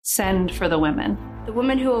Send for the women. The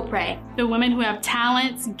women who will pray. The women who have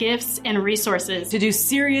talents, gifts, and resources to do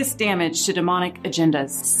serious damage to demonic agendas.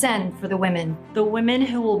 Send for the women. The women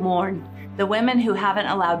who will mourn. The women who haven't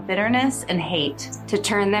allowed bitterness and hate to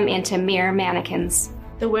turn them into mere mannequins.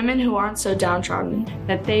 The women who aren't so downtrodden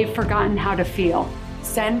that they've forgotten how to feel.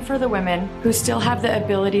 Send for the women who still have the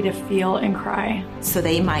ability to feel and cry, so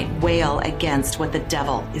they might wail against what the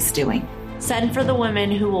devil is doing. Send for the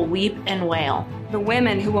women who will weep and wail. The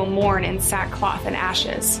women who will mourn in sackcloth and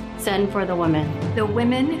ashes. Send for the women. The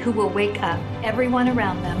women who will wake up everyone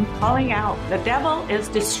around them, calling out, "The devil is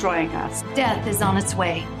destroying us. Death is on its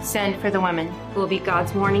way." Send for the women who will be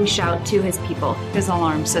God's morning shout to his people. His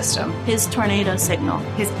alarm system. His tornado signal.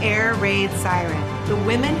 His air raid siren. The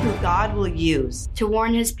women who God will use to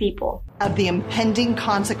warn his people of the impending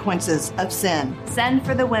consequences of sin. Send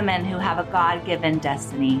for the women who have a God-given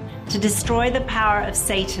destiny to destroy the power of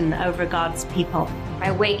Satan over God's people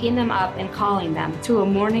by waking them up and calling them to a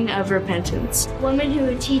morning of repentance. Women who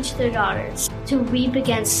would teach their daughters to weep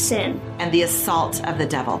against sin and the assault of the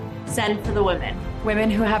devil. Send for the women.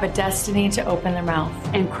 Women who have a destiny to open their mouth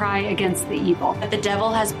and cry against the evil that the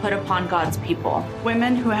devil has put upon God's people.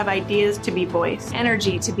 Women who have ideas to be voiced,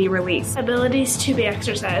 energy to be released, abilities to be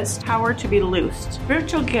exercised, power to be loosed,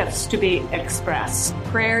 spiritual gifts to be expressed,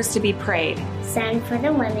 prayers to be prayed. Send for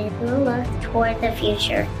the women who look toward the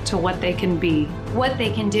future, to what they can be, what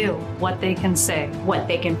they can do, what they can say, what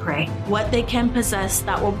they can pray, what they can possess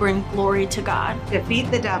that will bring glory to God, defeat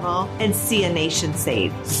the devil, and see a nation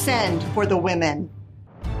saved. Send for the women.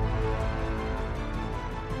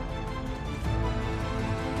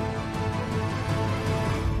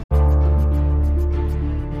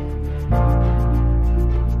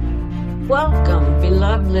 Welcome,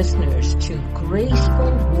 beloved listeners, to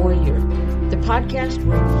Graceful Warrior, the podcast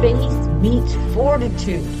where faith meets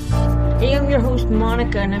fortitude. Hey, I'm your host,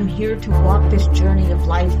 Monica, and I'm here to walk this journey of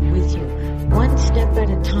life with you, one step at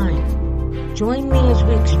a time. Join me as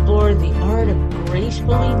we explore the art of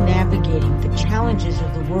gracefully navigating the challenges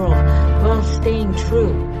of the world while staying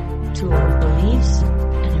true to our beliefs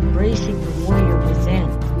and embracing the warrior within.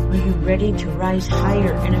 Are you ready to rise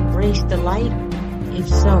higher and embrace the light? If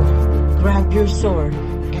so, grab your sword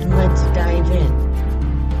and let's dive in.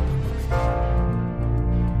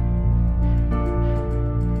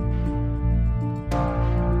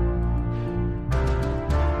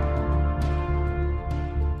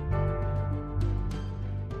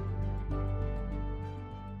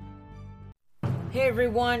 Hey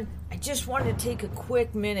everyone, I just wanted to take a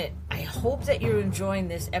quick minute. I hope that you're enjoying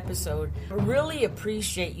this episode. I really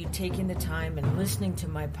appreciate you taking the time and listening to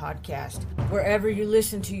my podcast. Wherever you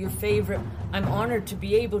listen to your favorite, I'm honored to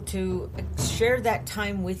be able to share that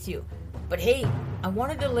time with you. But hey, I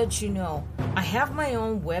wanted to let you know, I have my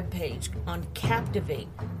own webpage on Captivate,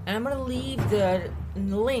 and I'm going to leave the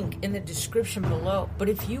link in the description below. But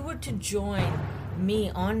if you were to join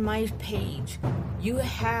me on my page, you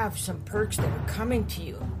have some perks that are coming to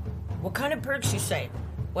you. What kind of perks, you say?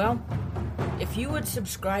 Well, if you would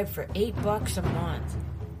subscribe for $8 a month,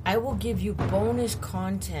 I will give you bonus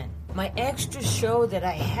content, my extra show that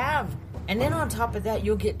I have, and then on top of that,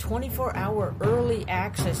 you'll get 24-hour early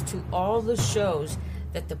access to all the shows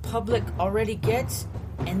that the public already gets,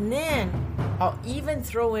 and then I'll even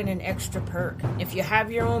throw in an extra perk. If you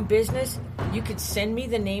have your own business, you could send me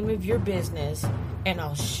the name of your business, and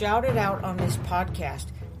I'll shout it out on this podcast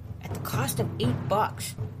at the cost of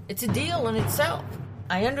 $8. It's a deal in itself.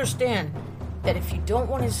 I understand that if you don't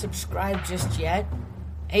want to subscribe just yet,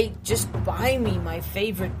 hey, just buy me my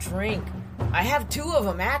favorite drink. I have two of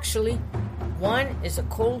them, actually. One is a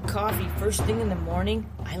cold coffee first thing in the morning.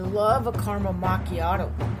 I love a caramel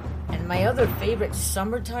macchiato. And my other favorite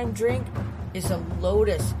summertime drink is a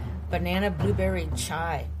Lotus banana blueberry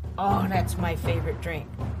chai. Oh, that's my favorite drink.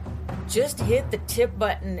 Just hit the tip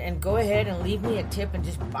button and go ahead and leave me a tip and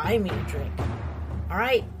just buy me a drink. All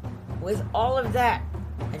right, with all of that,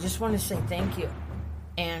 I just want to say thank you.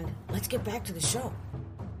 And let's get back to the show.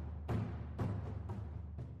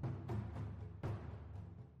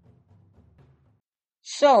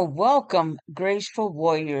 So, welcome, graceful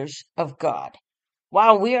warriors of God.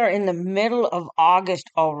 Wow, we are in the middle of August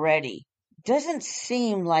already. Doesn't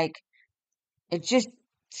seem like, it just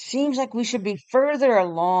seems like we should be further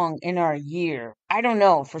along in our year. I don't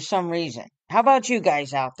know, for some reason. How about you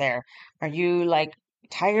guys out there? Are you like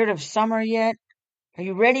tired of summer yet? Are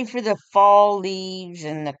you ready for the fall leaves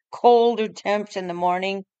and the colder temps in the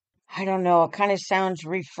morning? I don't know. It kind of sounds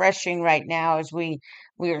refreshing right now as we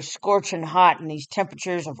are scorching hot in these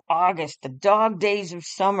temperatures of August, the dog days of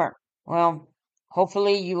summer. Well,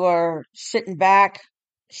 hopefully you are sitting back,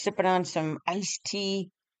 sipping on some iced tea,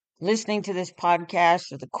 listening to this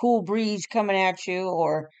podcast, or the cool breeze coming at you,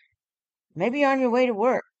 or maybe on your way to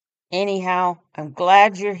work. Anyhow, I'm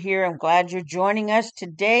glad you're here. I'm glad you're joining us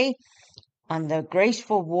today on the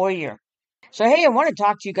Graceful Warrior. So, hey, I want to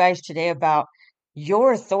talk to you guys today about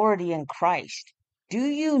your authority in Christ. Do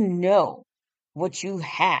you know what you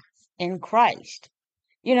have in Christ?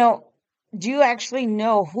 You know, do you actually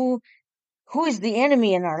know who is the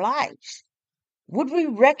enemy in our lives? Would we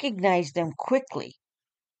recognize them quickly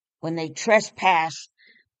when they trespass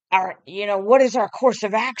what is our course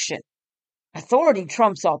of action? Authority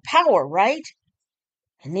trumps all power, right?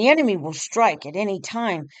 And the enemy will strike at any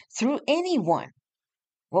time through anyone.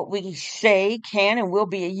 What we say can and will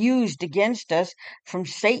be used against us from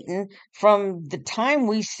Satan from the time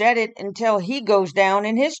we said it until he goes down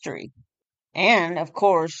in history. And, of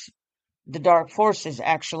course, the dark forces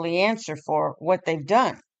actually answer for what they've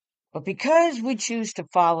done. But because we choose to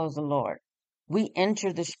follow the Lord, we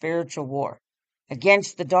enter the spiritual war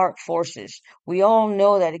against the dark forces. We all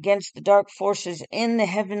know that against the dark forces in the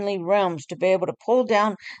heavenly realms, to be able to pull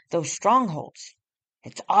down those strongholds.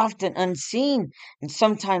 It's often unseen and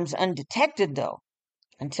sometimes undetected, though,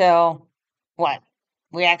 until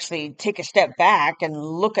we actually take a step back and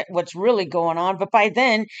look at what's really going on. But by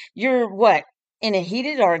then, you're in a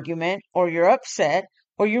heated argument, or you're upset,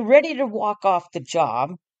 or you're ready to walk off the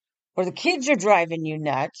job, or the kids are driving you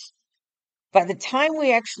nuts. By the time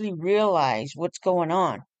we actually realize what's going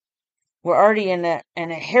on, we're already in a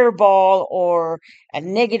hairball or a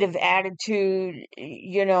negative attitude,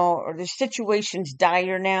 or the situation's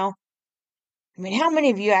dire now. I mean, how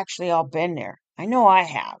many of you actually all been there? I know I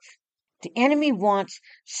have. The enemy wants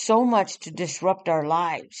so much to disrupt our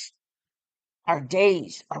lives, our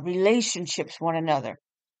days, our relationships, one another,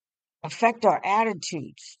 affect our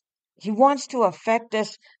attitudes. He wants to affect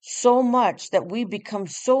us so much that we become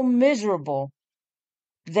so miserable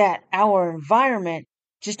that our environment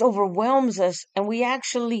just overwhelms us and we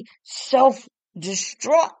actually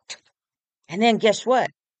self-destruct. And then guess what?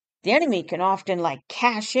 The enemy can often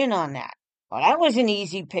cash in on that. Well, that was an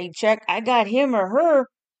easy paycheck. I got him or her.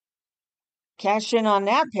 Cash in on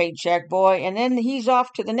that paycheck, boy, and then he's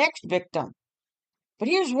off to the next victim. But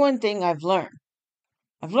here's one thing I've learned.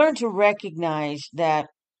 I've learned to recognize that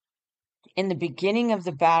in the beginning of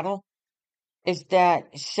the battle is that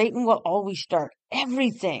Satan will always start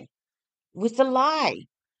everything with a lie.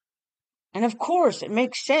 And of course, it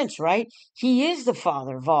makes sense, right? He is the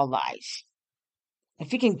father of all lies.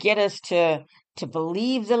 If he can get us to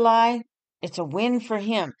believe the lie, it's a win for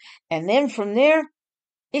him. And then from there,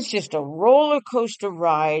 it's just a roller coaster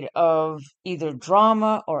ride of either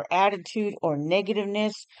drama or attitude or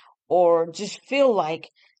negativeness, or just feel like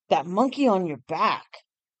that monkey on your back.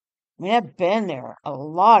 I mean, I've been there a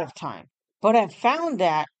lot of times, but I've found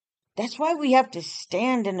that that's why we have to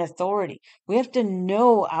stand in authority. We have to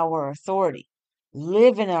know our authority,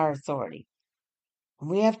 live in our authority.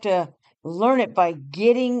 We have to learn it by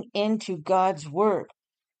getting into God's word.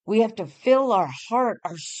 We have to fill our heart,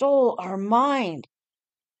 our soul, our mind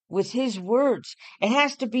with his words. It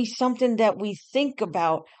has to be something that we think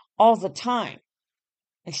about all the time,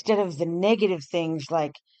 instead of the negative things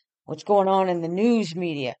like what's going on in the news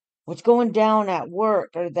media, what's going down at work,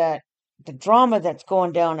 or the drama that's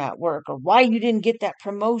going down at work, or why you didn't get that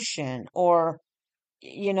promotion, or,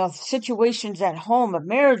 situations at home. A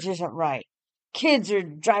marriage isn't right. Kids are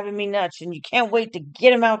driving me nuts and you can't wait to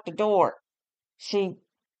get them out the door. See,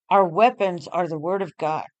 our weapons are the word of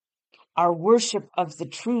God, our worship of the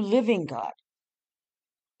true living God.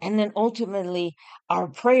 And then ultimately our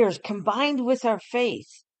prayers combined with our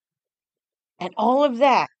faith. And all of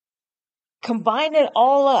that, combine it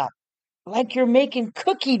all up like you're making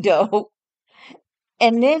cookie dough,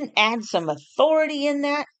 and then add some authority in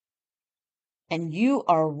that, and you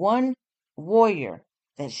are one warrior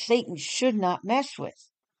that Satan should not mess with.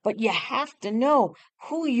 But you have to know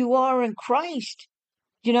who you are in Christ.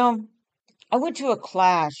 I went to a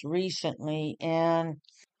class recently, and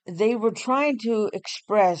they were trying to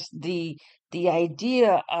express the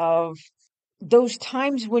idea of those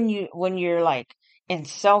times when you're in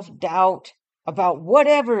self-doubt about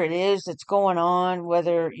whatever it is that's going on,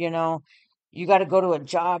 whether, you got to go to a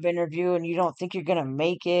job interview and you don't think you're going to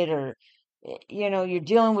make it, or, you're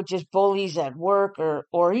dealing with just bullies at work,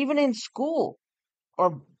 or even in school,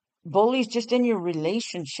 or bullies just in your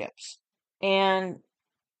relationships. And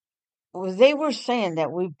they were saying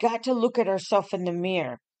that we've got to look at ourselves in the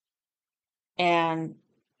mirror and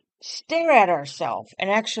stare at ourselves and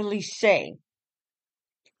actually say,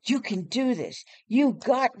 you can do this. You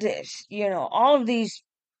got this. All of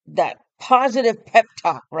that positive pep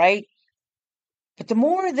talk, right? But the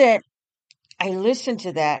more that I listened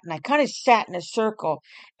to that and I kind of sat in a circle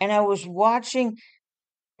and I was watching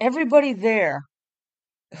everybody there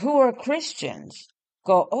who are Christians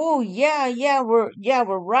go, oh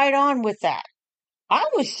we're right on with that. I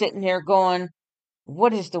was sitting there going,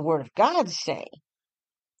 what does the Word of God say?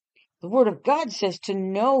 The Word of God says to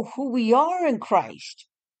know who we are in Christ.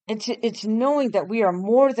 It's knowing that we are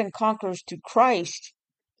more than conquerors through Christ.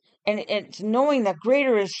 And it's knowing that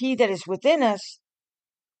greater is He that is within us.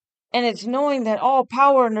 And it's knowing that all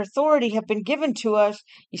power and authority have been given to us.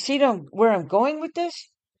 You see where I'm going with this?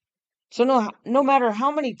 So no matter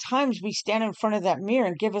how many times we stand in front of that mirror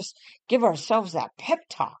and give ourselves that pep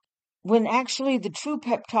talk, when actually the true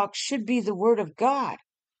pep talk should be the Word of God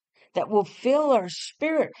that will fill our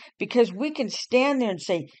spirit, because we can stand there and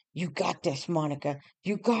say, you got this, Monica.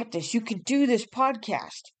 You got this. You can do this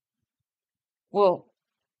podcast. Well,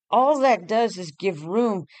 all that does is give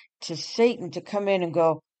room to Satan to come in and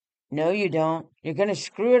go, no, you don't. You're going to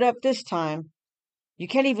screw it up this time. You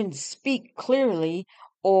can't even speak clearly,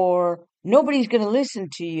 or nobody's going to listen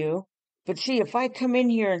to you. But see, if I come in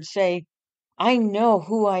here and say, I know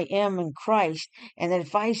who I am in Christ, and that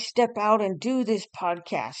if I step out and do this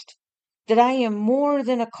podcast, that I am more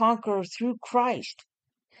than a conqueror through Christ,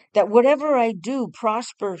 that whatever I do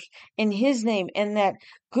prospers in His name, and that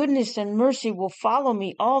goodness and mercy will follow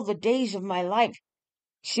me all the days of my life.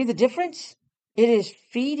 See the difference? It is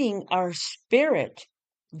feeding our spirit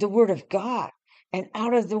the Word of God, and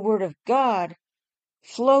out of the Word of God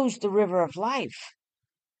flows the river of life.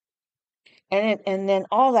 And then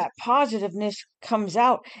all that positiveness comes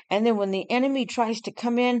out. And then when the enemy tries to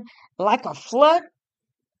come in like a flood,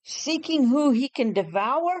 seeking who he can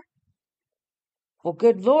devour, well,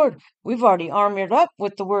 good Lord, we've already armored up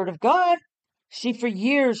with the Word of God. See, for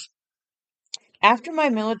years after my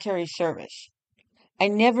military service, I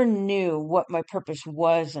never knew what my purpose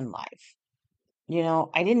was in life.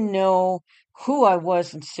 I didn't know who I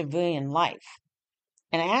was in civilian life.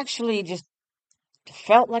 And I actually just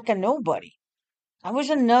felt like a nobody. I was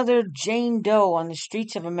another Jane Doe on the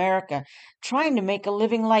streets of America, trying to make a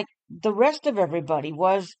living like the rest of everybody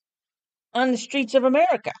was on the streets of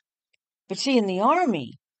America. But see, in the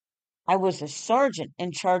Army, I was a sergeant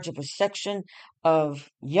in charge of a section of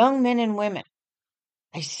young men and women.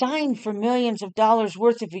 I signed for millions of dollars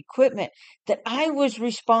worth of equipment that I was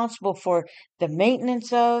responsible for the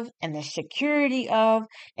maintenance of and the security of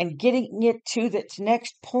and getting it to its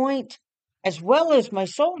next point, as well as my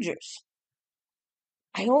soldiers.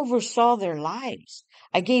 I oversaw their lives.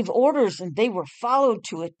 I gave orders and they were followed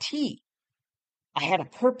to a T. I had a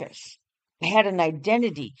purpose. I had an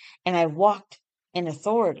identity, and I walked in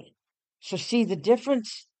authority. So see the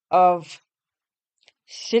difference of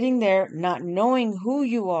sitting there not knowing who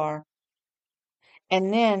you are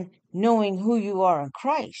and then knowing who you are in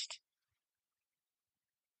Christ.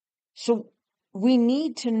 So we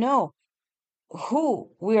need to know who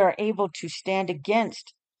we are able to stand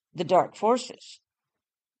against the dark forces.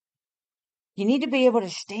 You need to be able to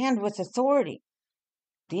stand with authority.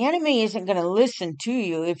 The enemy isn't going to listen to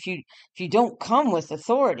you if you don't come with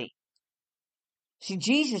authority. See,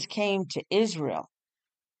 Jesus came to Israel,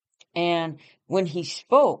 and when he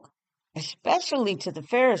spoke, especially to the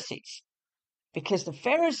Pharisees, because the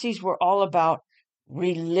Pharisees were all about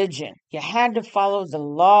religion. You had to follow the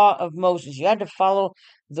law of Moses. You had to follow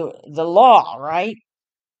the law, right?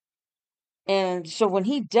 And so when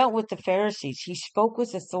he dealt with the Pharisees, he spoke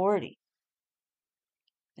with authority.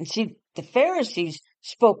 And see, the Pharisees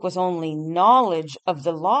spoke with only knowledge of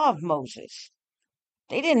the law of Moses.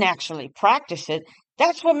 They didn't actually practice it.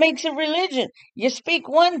 That's what makes it religion. You speak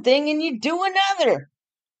one thing and you do another.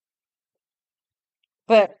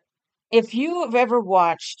 But if you have ever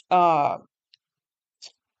watched The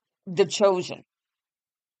Chosen,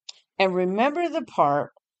 and remember the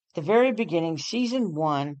part, the very beginning, season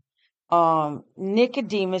 1,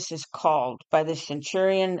 Nicodemus is called by the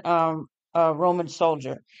centurion Roman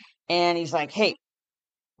soldier. And he's like, hey,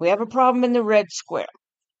 we have a problem in the Red Square.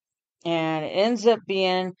 And it ends up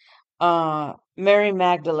being Mary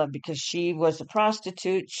Magdalene, because she was a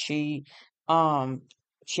prostitute. She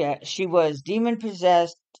was demon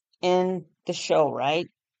possessed in the show, right?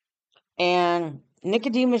 And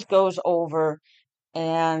Nicodemus goes over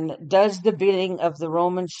and does the bidding of the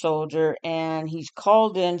Roman soldier, and he's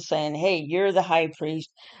called in saying, hey, you're the high priest.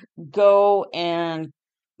 Go and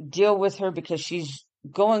deal with her because she's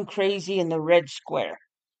going crazy in the Red Square.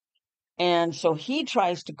 And so he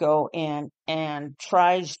tries to go in and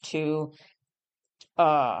tries to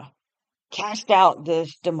cast out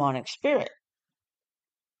this demonic spirit.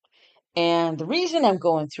 And the reason I'm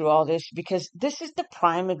going through all this, because this is the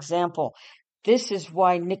prime example. This is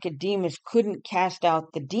why Nicodemus couldn't cast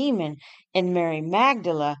out the demon in Mary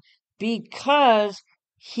Magdala, because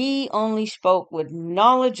he only spoke with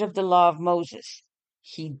knowledge of the law of Moses.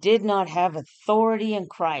 He did not have authority in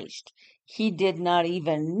Christ. He did not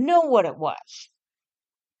even know what it was.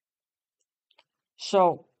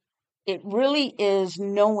 So it really is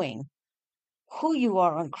knowing who you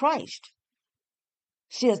are in Christ.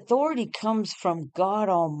 See, authority comes from God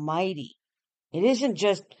Almighty. It isn't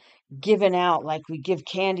just given out like we give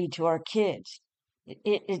candy to our kids.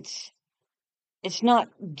 It's not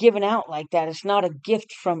given out like that. It's not a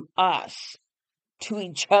gift from us to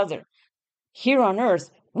each other. Here on earth,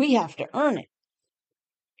 we have to earn it.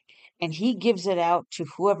 And he gives it out to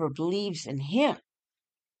whoever believes in him.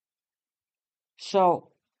 So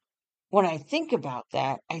when I think about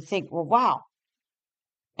that, I think, well, wow.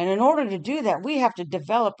 And in order to do that, we have to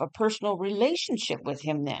develop a personal relationship with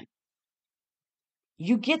him then.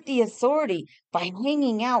 You get the authority by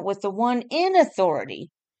hanging out with the one in authority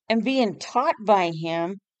and being taught by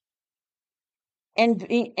him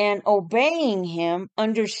and obeying him,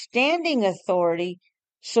 understanding authority,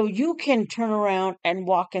 so you can turn around and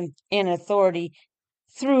walk in authority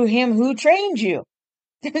through him who trained you.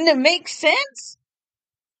 Doesn't it make sense?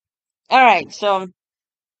 All right, so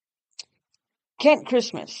Kent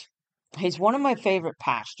Christmas, he's one of my favorite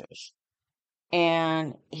pastors.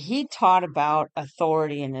 And he taught about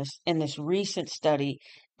authority in this recent study,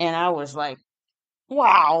 and I was like,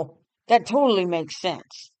 wow, that totally makes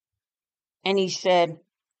sense. And he said,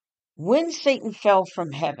 when Satan fell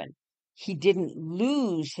from heaven, he didn't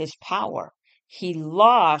lose his power. He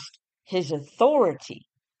lost his authority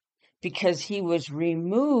because he was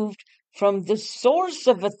removed from the source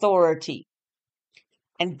of authority.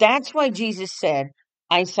 And that's why Jesus said,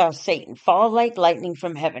 I saw Satan fall like lightning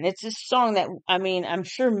from heaven. It's a song that, I'm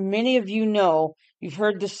sure many of you know. You've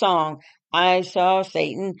heard the song, I saw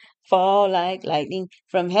Satan fall like lightning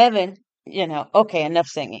from heaven. Okay, enough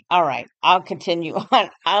singing. All right, I'll continue on.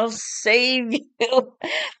 I'll save you.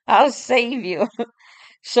 I'll save you.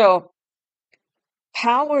 So,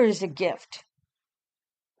 power is a gift.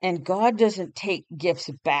 And God doesn't take gifts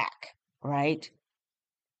back, right?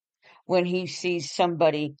 When he sees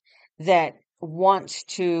somebody that wants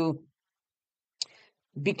to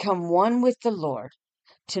become one with the Lord,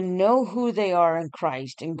 to know who they are in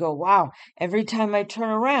Christ and go, wow, every time I turn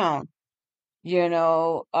around,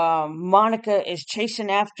 Monica is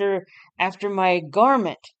chasing after my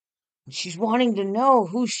garment. She's wanting to know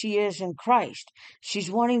who she is in Christ.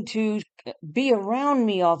 She's wanting to be around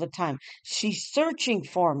me all the time. She's searching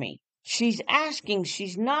for me. She's asking,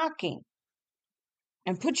 she's knocking.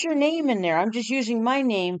 And put your name in there. I'm just using my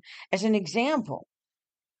name as an example.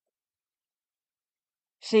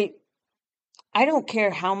 See, I don't care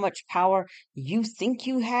how much power you think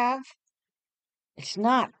you have. It's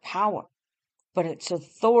not power, but it's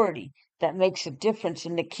authority that makes a difference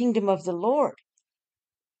in the kingdom of the Lord.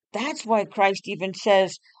 That's why Christ even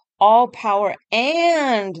says all power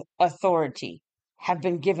and authority have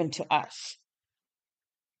been given to us.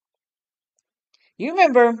 You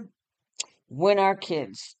remember when our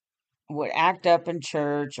kids would act up in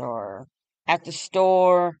church or at the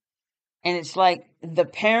store, and it's like the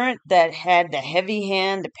parent that had the heavy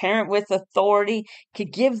hand, the parent with authority,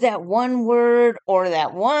 could give that one word or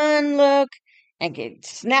that one look and could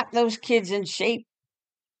snap those kids in shape.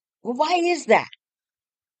 Well, why is that?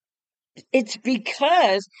 It's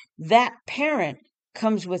because that parent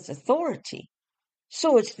comes with authority.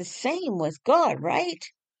 So it's the same with God, right?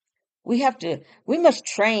 We must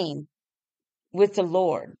train with the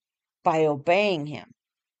Lord by obeying him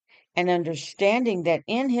and understanding that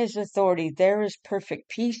in his authority there is perfect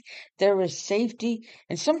peace, there is safety,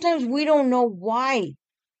 and sometimes we don't know why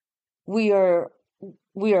we are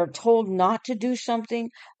told not to do something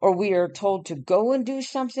or we are told to go and do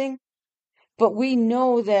something, but we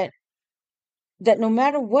know that no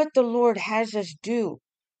matter what the Lord has us do,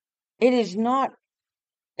 it is not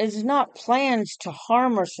plans to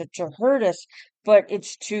harm us or to hurt us, but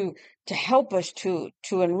it's to help us to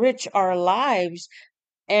enrich our lives.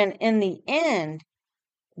 And in the end,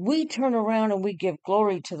 we turn around and we give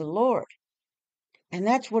glory to the Lord. And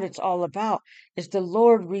that's what it's all about, is the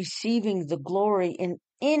Lord receiving the glory in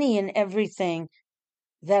any and everything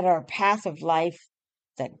that our path of life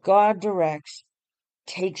that God directs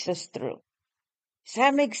takes us through. Does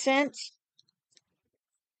that make sense?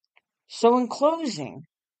 So in closing,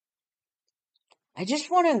 I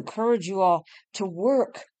just want to encourage you all to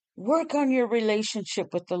work on your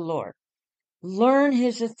relationship with the Lord. Learn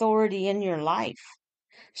his authority in your life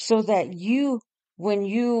so that when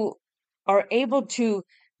you are able to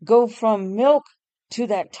go from milk to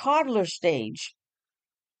that toddler stage,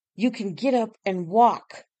 you can get up and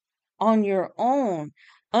walk on your own,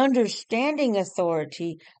 understanding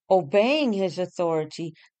authority, obeying his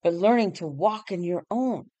authority, but learning to walk in your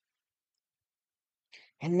own.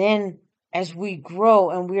 And then as we grow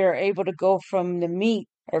and we are able to go from the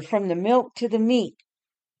milk to the meat,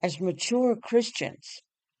 as mature Christians,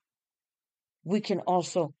 we can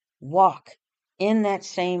also walk in that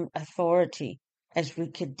same authority as we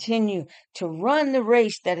continue to run the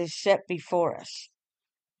race that is set before us.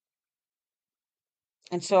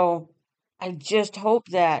 And so I just hope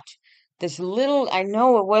that I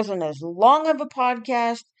know it wasn't as long of a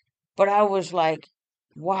podcast, but I was like,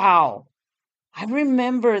 wow, I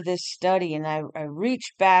remember this study, and I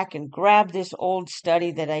reached back and grabbed this old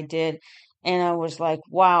study that I did, and I was like,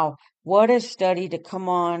 wow, what a study to come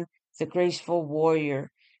on The Graceful Warrior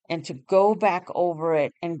and to go back over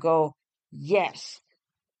it and go, yes,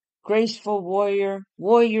 graceful warrior,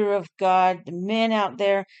 warrior of God, the men out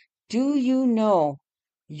there, do you know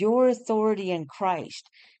your authority in Christ?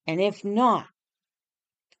 And if not,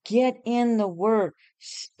 get in the Word,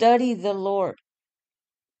 study the Lord.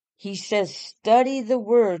 He says, study the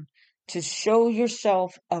Word to show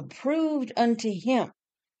yourself approved unto Him.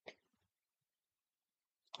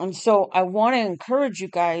 And so I want to encourage you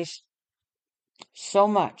guys so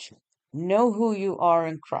much. Know who you are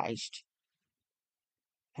in Christ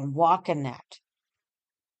and walk in that.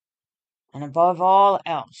 And above all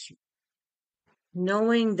else,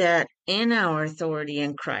 knowing that in our authority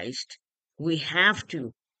in Christ, we have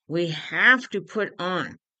to put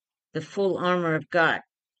on the full armor of God.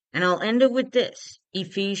 And I'll end it with this,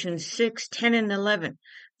 Ephesians 6:10 and 11.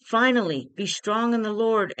 Finally, be strong in the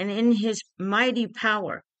Lord and in his mighty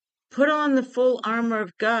power. Put on the full armor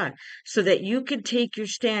of God so that you can take your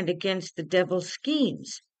stand against the devil's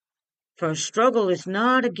schemes. For our struggle is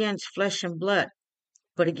not against flesh and blood,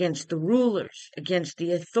 but against the rulers, against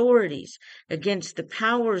the authorities, against the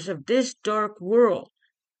powers of this dark world,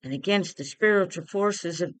 and against the spiritual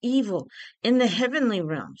forces of evil in the heavenly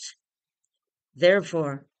realms.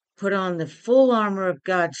 Therefore, put on the full armor of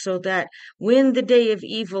God so that when the day of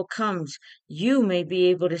evil comes, you may be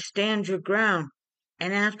able to stand your ground.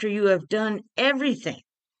 And after you have done everything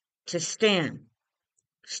to stand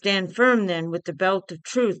firm then with the belt of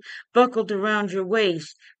truth buckled around your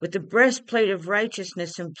waist, with the breastplate of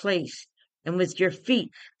righteousness in place, and with your feet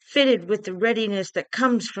fitted with the readiness that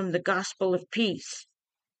comes from the gospel of peace.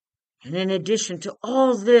 And in addition to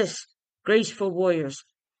all this, graceful warriors,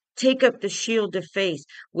 take up the shield of faith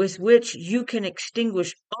with which you can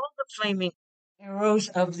extinguish all the flaming arrows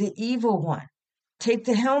of the evil one. Take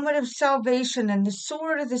the helmet of salvation and the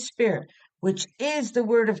sword of the Spirit, which is the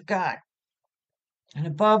word of God. And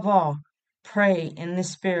above all, pray in the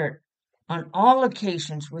Spirit on all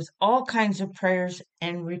occasions with all kinds of prayers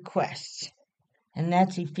and requests. And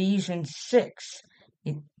that's Ephesians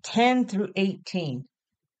 6:10 through 18.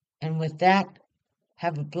 And with that,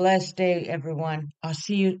 have a blessed day, everyone. I'll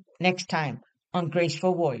see you next time on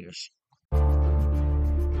Graceful Warriors.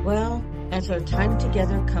 Well, as our time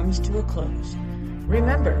together comes to a close,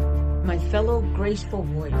 remember, my fellow graceful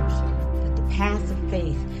warriors, that the path of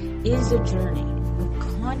faith is a journey of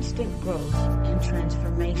constant growth and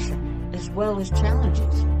transformation, as well as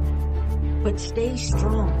challenges. But stay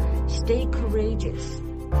strong, stay courageous,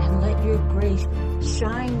 and let your grace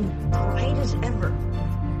shine bright as ever.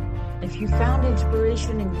 If you found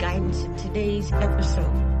inspiration and guidance in today's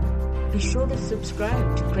episode, be sure to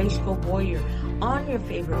subscribe to Graceful Warrior on your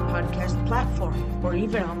favorite podcast platform or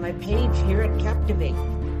even on my page here at Captivate.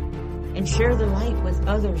 And share the light with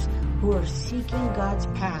others who are seeking God's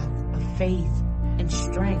path of faith and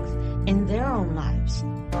strength in their own lives.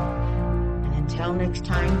 And until next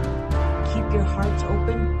time, keep your hearts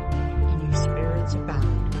open and your spirits abound.